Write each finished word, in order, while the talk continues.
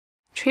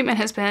treatment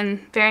has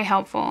been very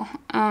helpful.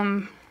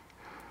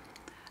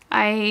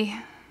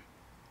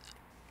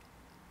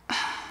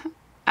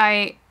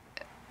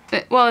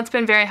 Well, it's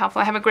been very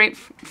helpful. I have a great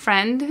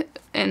friend,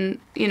 and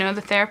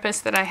the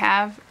therapist that I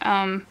have,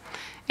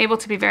 able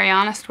to be very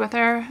honest with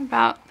her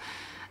about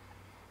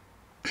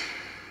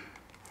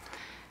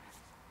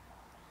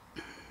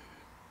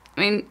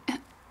you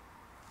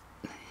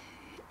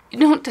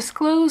don't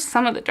disclose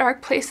some of the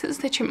dark places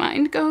that your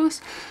mind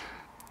goes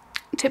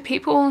to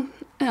people,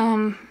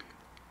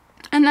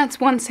 and that's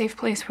one safe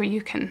place where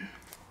you can.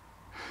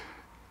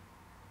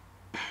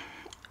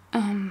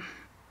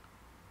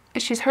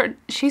 She's heard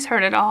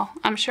it all.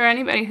 I'm sure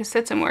anybody who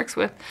sits and works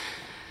with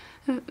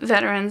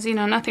veterans,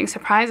 nothing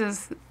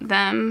surprises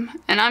them.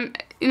 And I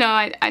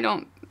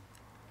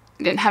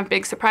didn't have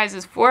big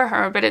surprises for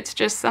her, but it's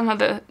just some of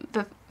the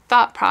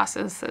thought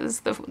processes,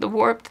 the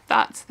warped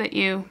thoughts that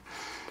you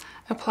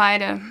apply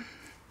to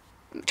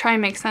try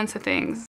and make sense of things.